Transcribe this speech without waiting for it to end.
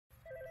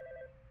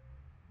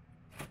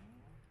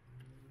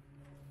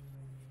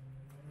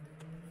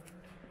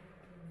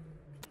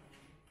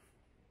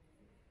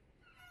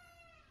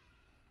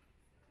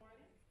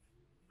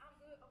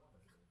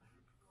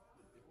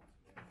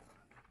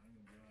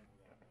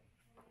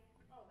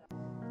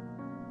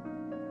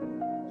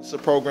It's a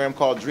program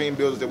called Dream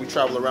Builders that we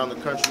travel around the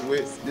country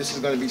with. This is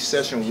going to be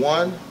session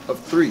 1 of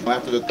 3.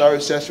 After the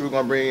 3rd session, we're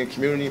going to bring in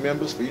community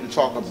members for you to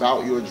talk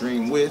about your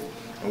dream with.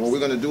 And what we're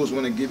going to do is we're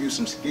going to give you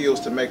some skills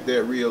to make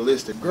that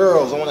realistic.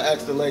 Girls, I want to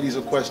ask the ladies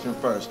a question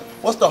first.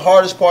 What's the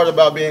hardest part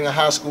about being a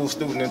high school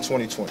student in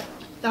 2020?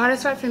 The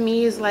hardest part for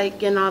me is like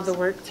getting all the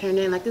work turned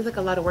in. Like there's like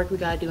a lot of work we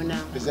gotta do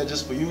now. Is that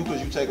just for you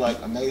because you take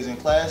like amazing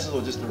classes,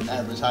 or just the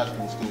average high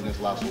school student has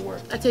lots of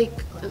work? I take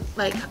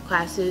like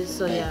classes,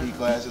 so yeah. AP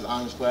classes,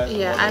 honors classes,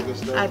 yeah, all that good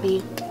stuff?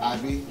 IB.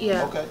 IB?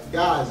 Yeah. Okay.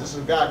 Guys, this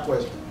is a guy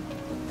question.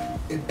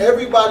 If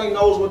everybody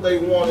knows what they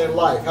want in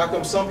life, how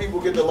come some people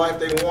get the life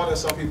they want and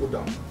some people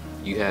don't?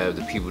 You have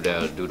the people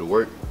that'll do the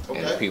work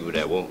and the people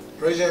that won't.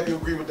 Raise your hand if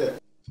you agree with that.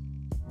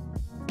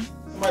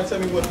 Somebody tell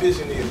me what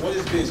vision is. What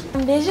is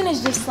vision? Vision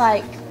is just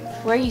like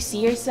where you see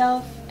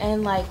yourself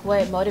and like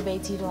what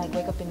motivates you to like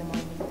wake up in the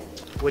morning.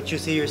 What you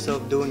see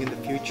yourself doing in the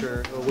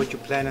future, or what you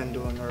plan on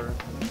doing, or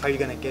how you're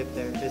gonna get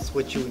there. It's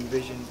what you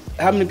envision.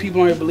 How many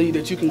people here believe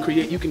that you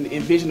can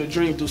envision a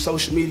dream through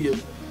social media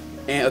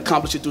and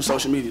accomplish it through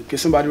social media? Can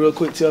somebody real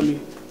quick tell me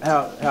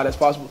how that's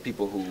possible?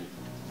 People who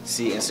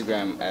see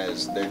Instagram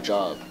as their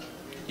job,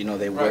 you know,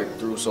 they work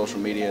through social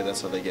media,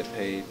 that's how they get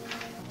paid.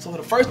 So for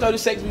the first 30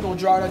 seconds, we're gonna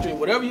draw that dream.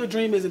 Whatever your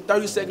dream is, in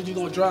 30 seconds, you're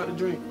gonna draw the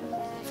dream.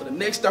 For the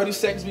next 30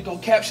 seconds, we're gonna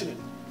caption it.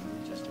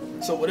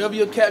 So whatever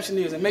your caption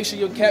is, and make sure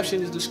your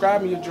caption is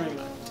describing your dream.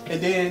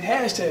 And then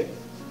hashtag it.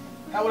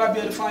 How would I be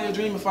able to find your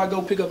dream if I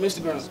go pick up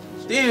Instagram?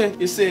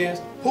 Then it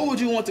says, who would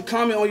you want to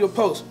comment on your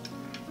post?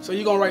 So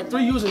you're gonna write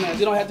 3 usernames.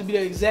 They don't have to be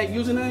the exact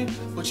username,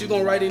 but you're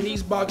gonna write in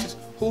these boxes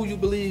who you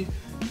believe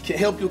can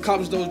help you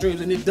accomplish those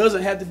dreams. And it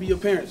doesn't have to be your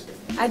parents.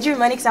 I drew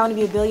money because I want to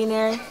be a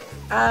billionaire.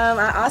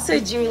 I also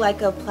drew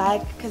like a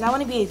plaque because I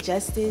want to be a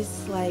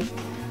justice, like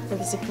for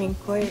the Supreme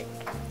Court.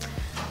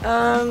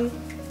 And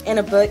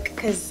a book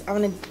because I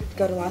want to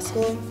go to law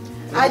school.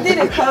 I did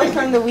a quote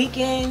from The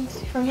Weeknd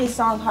from his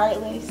song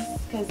Heartless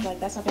because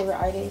like that's my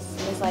favorite artist.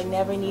 And it's like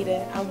never need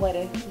a, I'm what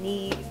a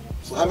need.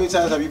 So how many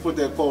times have you put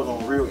that quote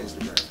on real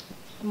Instagram?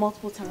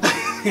 Multiple times.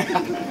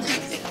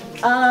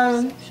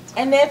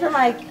 And then for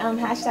my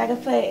hashtag I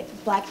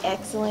put Black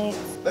Excellence.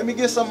 Let me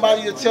get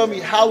somebody to tell me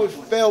how it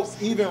felt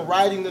even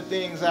writing the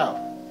things out.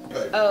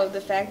 Oh, the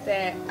fact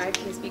that I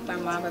can speak my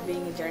mind by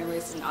being a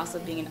journalist and also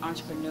being an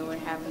entrepreneur,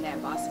 having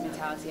that boss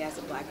mentality as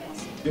a Black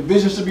woman. Your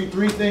vision should be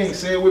 3 things.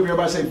 Say it with me.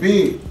 Everybody say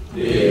big.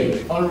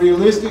 Big.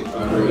 Unrealistic.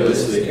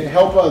 Unrealistic. And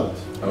help others.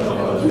 Help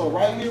others. So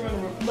right here in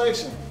the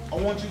reflection, I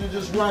want you to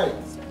just write,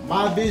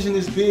 my vision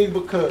is big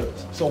because.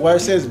 So where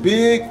it says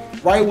big,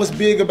 write what's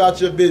big about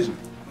your vision.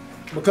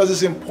 Because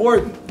it's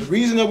important. The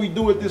reason that we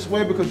do it this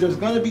way, because there's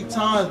going to be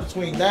times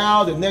between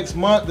now, the next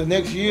month, the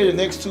next year, the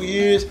next 2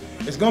 years,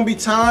 it's going to be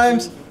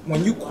times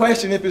when you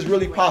question if it's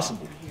really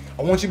possible.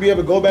 I want you to be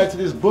able to go back to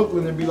this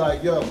booklet and be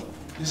like, yo,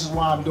 this is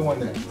why I'm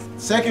doing that.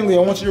 Secondly, I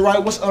want you to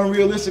write what's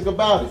unrealistic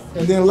about it.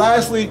 And then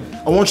lastly,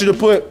 I want you to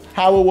put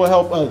how it will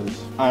help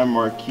others. I'm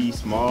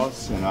Marquise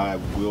Moss, and I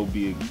will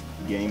be a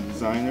game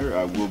designer.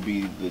 I will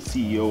be the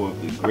CEO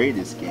of the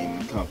greatest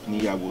gaming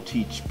company. I will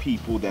teach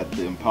people that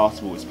the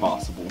impossible is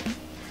possible.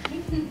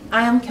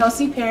 I am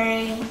Kelsey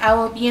Perry. I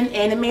will be an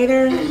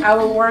animator. I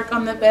will work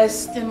on the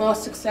best and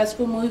most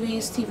successful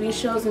movies, TV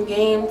shows, and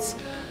games.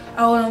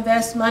 I will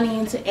invest money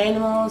into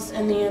animals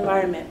and the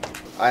environment.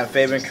 I am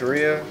Fabian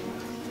Correa.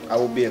 I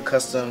will be a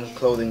custom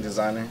clothing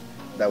designer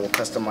that will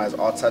customize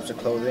all types of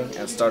clothing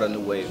and start a new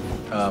wave.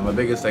 My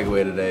biggest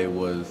takeaway today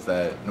was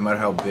that no matter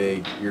how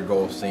big your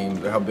goal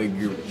seems or how big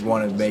you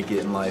want to make it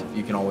in life,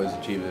 you can always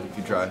achieve it if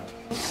you try.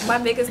 My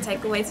biggest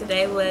takeaway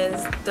today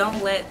was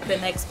don't let the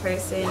next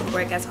person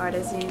work as hard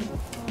as you.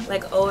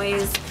 Like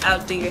always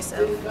outdo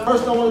yourself.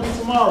 First I want to be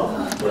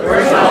tomorrow.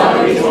 First I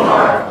want to be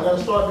tomorrow. I got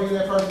to start being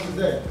that person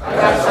today. I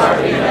got to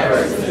start being that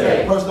person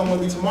today. First I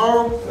want to be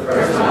tomorrow.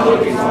 First I want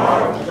to be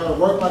tomorrow. I got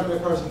to work like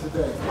that person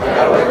today. I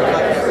got to work like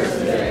that person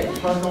today.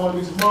 First I want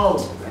to be tomorrow.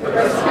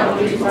 First I want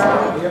to be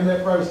tomorrow. I am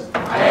that person.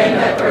 I am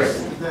that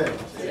person today.